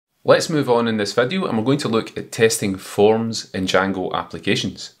Let's move on in this video and we're going to look at testing forms in Django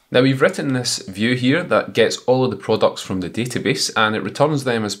applications. Now we've written this view here that gets all of the products from the database and it returns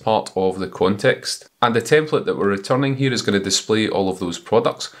them as part of the context. And the template that we're returning here is going to display all of those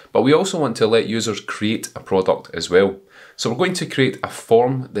products, but we also want to let users create a product as well. So we're going to create a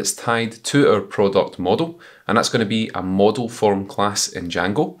form that's tied to our product model, and that's going to be a model form class in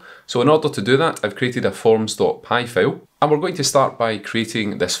Django. So in order to do that, I've created a forms.py file, and we're going to start by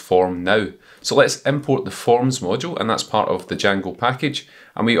creating this form now. So let's import the forms module, and that's part of the Django package.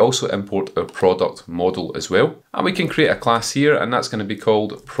 And we also import our product model as well. And we can create a class here, and that's going to be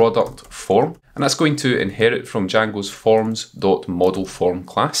called product form. And that's going to inherit from Django's forms.modelForm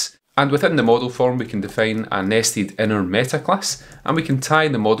class. And within the model form, we can define a nested inner meta class, and we can tie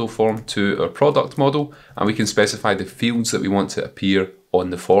the model form to our product model, and we can specify the fields that we want to appear on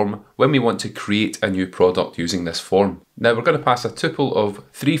the form when we want to create a new product using this form. Now we're going to pass a tuple of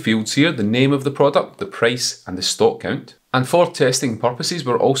 3 fields here: the name of the product, the price, and the stock count. And for testing purposes,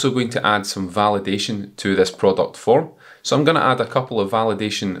 we're also going to add some validation to this product form. So I'm going to add a couple of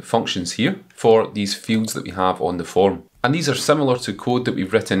validation functions here for these fields that we have on the form. And these are similar to code that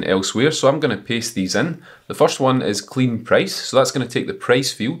we've written elsewhere, so I'm going to paste these in. The first one is clean price, so that's going to take the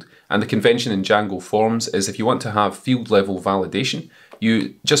price field, and the convention in Django Forms is if you want to have field level validation,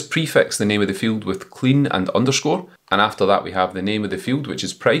 you just prefix the name of the field with clean and underscore, and after that we have the name of the field, which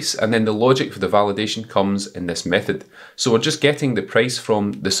is price, and then the logic for the validation comes in this method. So we're just getting the price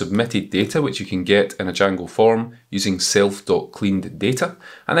from the submitted data, which you can get in a Django form using self.cleanedData,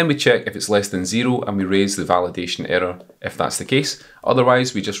 and then we check if it's less than 0 and we raise the validation error if that's the case.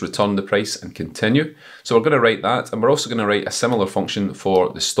 Otherwise, we just return the price and continue. So we're going to write that, and we're also going to write a similar function for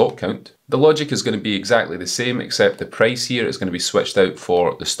the stock count. The logic is going to be exactly the same, except the price here is going to be switched out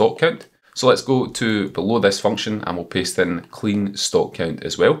for the stock count. So let's go to below this function and we'll paste in clean stock count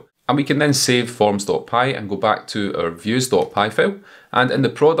as well. And we can then save forms.py and go back to our views.py file. And in the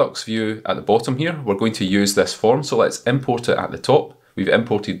products view at the bottom here, we're going to use this form. So let's import it at the top. We've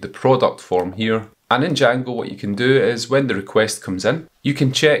imported the product form here. And in Django, what you can do is when the request comes in, you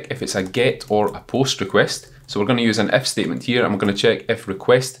can check if it's a get or a post request. So we're going to use an if statement here, and we're going to check if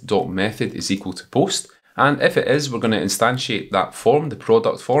request.method is equal to post. And if it is, we're going to instantiate that form, the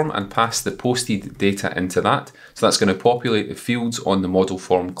product form, and pass the posted data into that. So that's going to populate the fields on the model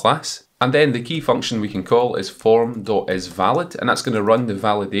form class. And then the key function we can call is form.isValid, and that's going to run the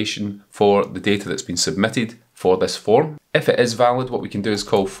validation for the data that's been submitted for this form. If it is valid, what we can do is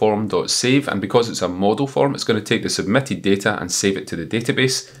call form.save, and because it's a model form, it's going to take the submitted data and save it to the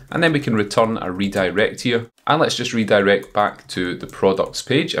database, and then we can return a redirect here. And let's just redirect back to the products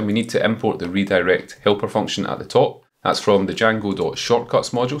page, and we need to import the redirect helper function at the top. That's from the Django.shortcuts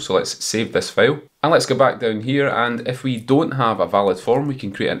module, so let's save this file. And let's go back down here, and if we don't have a valid form, we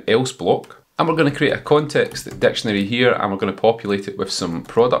can create an else block. And we're going to create a context dictionary here, and we're going to populate it with some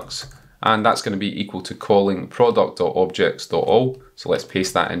products. And that's going to be equal to calling product.objects.all. So let's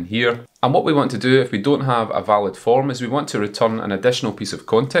paste that in here. And what we want to do if we don't have a valid form is we want to return an additional piece of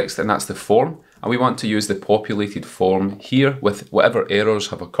context, and that's the form. And we want to use the populated form here with whatever errors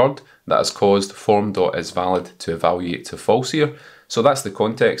have occurred that has caused form.isValid to evaluate to false here. So that's the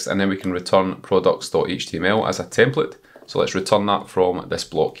context, and then we can return products.html as a template. So let's return that from this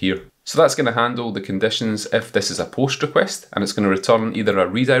block here. So that's going to handle the conditions if this is a post request, and it's going to return either a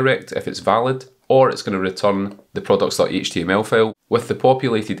redirect if it's valid, or it's going to return the products.html file with the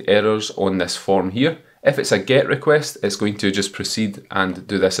populated errors on this form here. If it's a GET request, it's going to just proceed and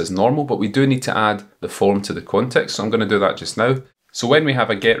do this as normal, but we do need to add the form to the context, so I'm going to do that just now. So when we have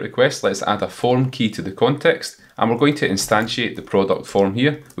a GET request, let's add a form key to the context, and we're going to instantiate the product form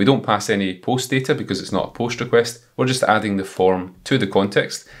here. We don't pass any post data because it's not a post request, we're just adding the form to the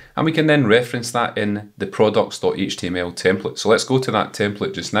context, and we can then reference that in the products.html template. So let's go to that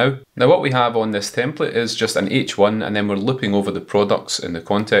template just now. Now what we have on this template is just an H1, and then we're looping over the products in the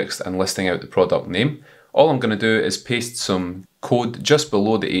context and listing out the product name. All I'm going to do is paste some code just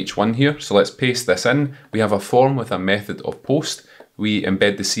below the H1 here. So let's paste this in. We have a form with a method of post. We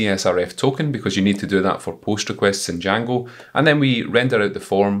embed the CSRF token because you need to do that for post requests in Django. And then we render out the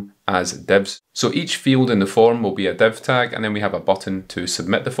form as divs. So each field in the form will be a div tag, and then we have a button to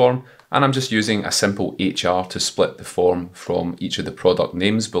submit the form. And I'm just using a simple HR to split the form from each of the product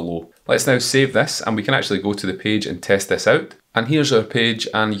names below. Let's now save this, and we can actually go to the page and test this out. And here's our page,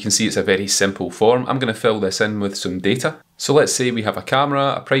 and you can see it's a very simple form. I'm going to fill this in with some data. So let's say we have a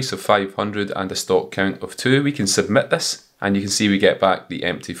camera, a price of 500 and a stock count of 2. We can submit this, and you can see we get back the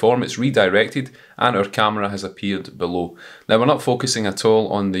empty form. It's redirected, and our camera has appeared below. Now we're not focusing at all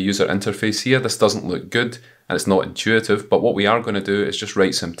on the user interface here. This doesn't look good. and it's not intuitive, but what we are going to do is just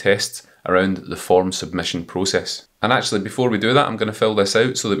write some tests around the form submission process. And actually, before we do that, I'm going to fill this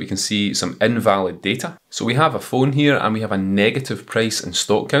out so that we can see some invalid data. So we have a phone here and we have a negative price and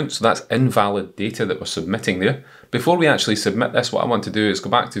stock count. So that's invalid data that we're submitting there. Before we actually submit this, what I want to do is go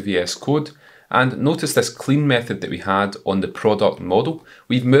back to VS Code and notice this clean method that we had on the product model.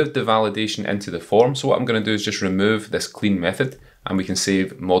 We've moved the validation into the form. So what I'm going to do is just remove this clean method and we can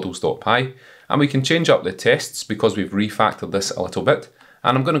save models.py, and we can change up the tests because we've refactored this a little bit.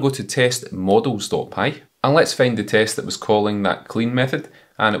 And I'm going to go to test models.py, and let's find the test that was calling that clean method,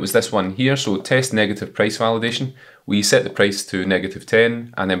 and it was this one here. So test negative price validation. We set the price to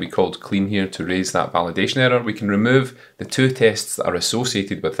 -10, and then we called clean here to raise that validation error. We can remove the two tests that are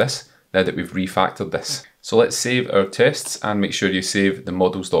associated with this now that we've refactored this. So let's save our tests and make sure you save the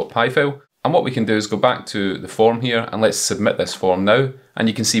models.py file. And what we can do is go back to the form here and let's submit this form now, and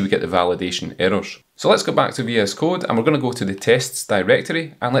you can see we get the validation errors. So let's go back to VS Code and we're going to go to the tests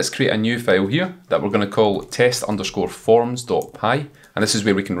directory, and let's create a new file here that we're going to call test_forms.py, and this is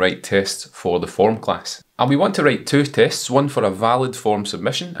where we can write tests for the form class. And we want to write two tests, one for a valid form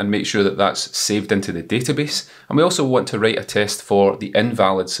submission and make sure that that's saved into the database, and we also want to write a test for the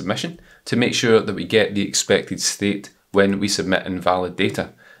invalid submission to make sure that we get the expected state when we submit invalid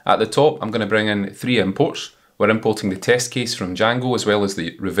data. At the top, I'm going to bring in 3 imports. We're importing the test case from Django as well as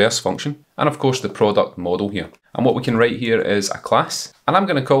the reverse function, and of course the product model here. And what we can write here is a class, and I'm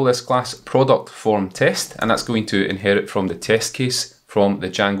going to call this class product form test, and that's going to inherit from the test case from the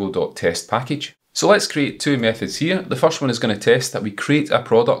Django.test package. So let's create 2 methods here. The first one is going to test that we create a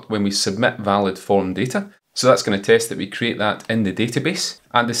product when we submit valid form data. So that's going to test that we create that in the database.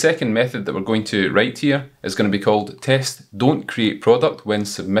 And the second method that we're going to write here is going to be called test don't create product when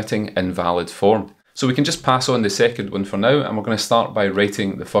submitting invalid form. So we can just pass on the second one for now, and we're going to start by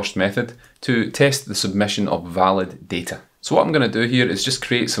writing the first method to test the submission of valid data. So what I'm going to do here is just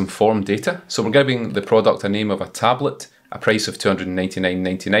create some form data. So we're giving the product a name of a tablet, a price of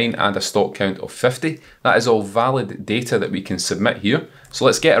 $299.99 and a stock count of 50. That is all valid data that we can submit here. So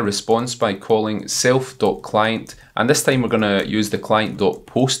let's get a response by calling self.client, and this time we're going to use the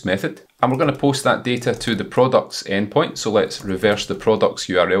client.post method, and we're going to post that data to the products endpoint. So let's reverse the products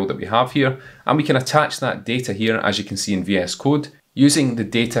URL that we have here, and we can attach that data here, as you can see in VS Code, using the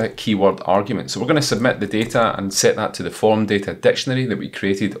data keyword argument. So we're going to submit the data and set that to the form data dictionary that we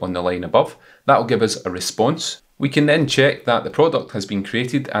created on the line above. That will give us a response. We can then check that the product has been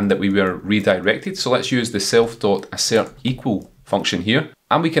created and that we were redirected. So let's use the self.assert_equal function here.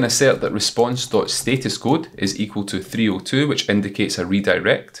 And we can assert that response.statuscode is equal to 302, which indicates a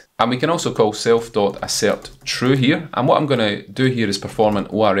redirect. And we can also call self.assert_true here. And what I'm going to do here is perform an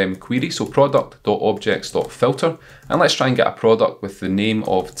ORM query. So product.objects.filter. And let's try and get a product with the name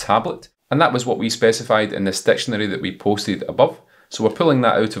of tablet. And that was what we specified in this dictionary that we posted above. So we're pulling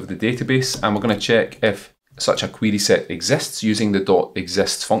that out of the database, and we're going to check if such a query set exists using the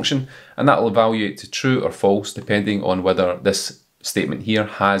 .exists function, and that will evaluate to true or false depending on whether this statement here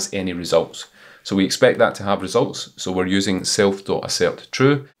has any results. So we expect that to have results, so we're using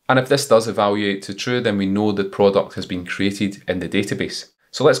self.assert_true, and if this does evaluate to true, then we know the product has been created in the database.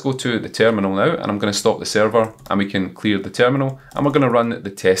 So let's go to the terminal now, and I'm going to stop the server and we can clear the terminal, and we're going to run the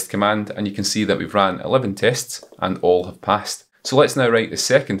test command, and you can see that we've ran 11 tests and all have passed. So let's now write the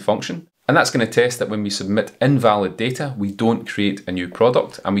second function, and that's going to test that when we submit invalid data, we don't create a new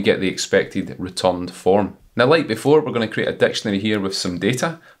product and we get the expected returned form. Now, like before, we're going to create a dictionary here with some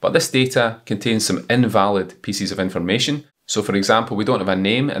data, but this data contains some invalid pieces of information. So for example, we don't have a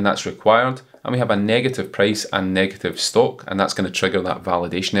name and that's required, and we have a negative price and negative stock, and that's going to trigger that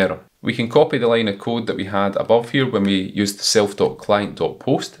validation error. We can copy the line of code that we had above here when we used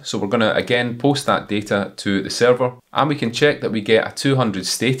self.client.post. So we're going to again post that data to the server, and we can check that we get a 200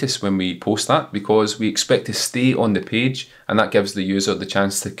 status when we post that, because we expect to stay on the page, and that gives the user the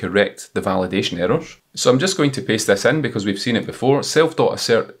chance to correct the validation errors. So I'm just going to paste this in because we've seen it before,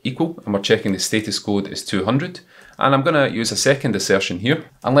 self.assert_equal, and we're checking the status code is 200. And I'm going to use a second assertion here,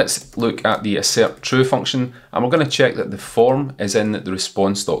 and let's look at the assert_true function, and we're going to check that the form is in the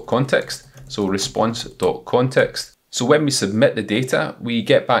response.context. So response.context. So when we submit the data, we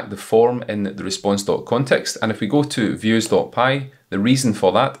get back the form in the response.context, and if we go to views.py, the reason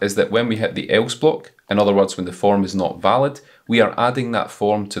for that is that when we hit the else block, in other words when the form is not valid, we are adding that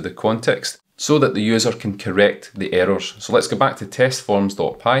form to the context so that the user can correct the errors. So let's go back to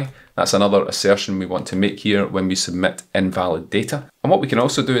testforms.py. That's another assertion we want to make here when we submit invalid data. And what we can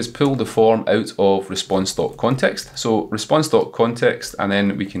also do is pull the form out of response.context. So response.context, and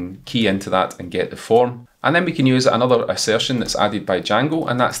then we can key into that and get the form. And then we can use another assertion that's added by Django,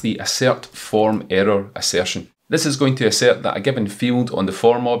 and that's the assert form error assertion. This is going to assert that a given field on the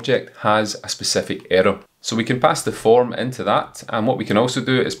form object has a specific error. So we can pass the form into that, and what we can also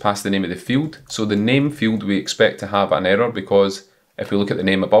do is pass the name of the field. So the name field we expect to have an error because if we look at the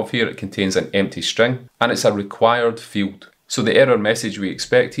name above here, it contains an empty string and it's a required field. So the error message we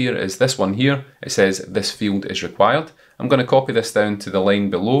expect here is this one here. It says this field is required. I'm going to copy this down to the line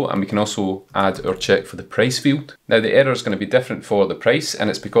below, and we can also add our check for the price field. Now the error is going to be different for the price, and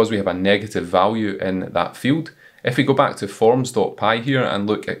it's because we have a negative value in that field. If we go back to forms.py here and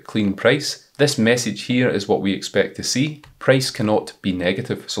look at clean price, this message here is what we expect to see. Price cannot be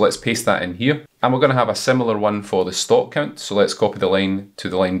negative. So let's paste that in here. And we're going to have a similar one for the stock count. So let's copy the line to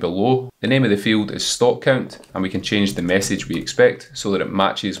the line below. The name of the field is stock count, and we can change the message we expect so that it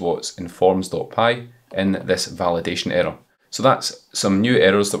matches what's in forms.py in this validation error. So that's some new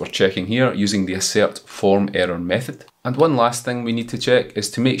errors that we're checking here using the assert form error method. And one last thing we need to check is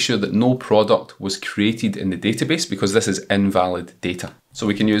to make sure that no product was created in the database, because this is invalid data. So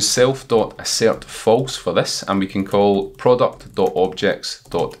we can use self.assert false for this, and we can call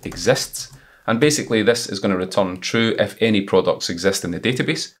product.objects.exists. And basically this is going to return true if any products exist in the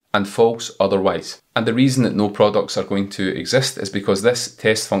database and false otherwise. And the reason that no products are going to exist is because this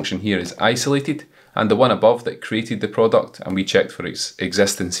test function here is isolated, and the one above that created the product, and we checked for its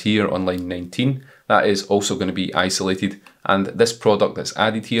existence here on line 19, that is also going to be isolated, and this product that's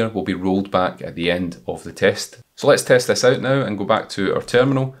added here will be rolled back at the end of the test. So let's test this out now and go back to our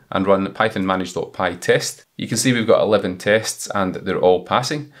terminal and run python manage.py test. You can see we've got 11 tests and they're all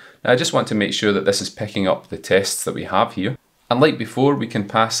passing. Now I just want to make sure that this is picking up the tests that we have here. And like before, we can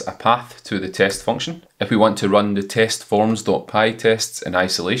pass a path to the test function if we want to run the test forms.py tests in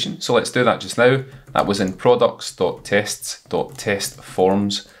isolation. So let's do that just now. That was in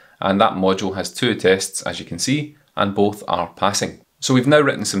products.tests.testforms, and that module has 2 tests, as you can see, and both are passing. So we've now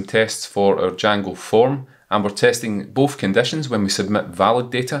written some tests for our Django form, and we're testing both conditions when we submit valid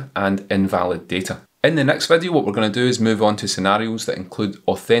data and invalid data. In the next video, what we're going to do is move on to scenarios that include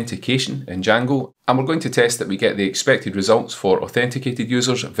authentication in Django, and we're going to test that we get the expected results for authenticated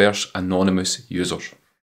users versus anonymous users.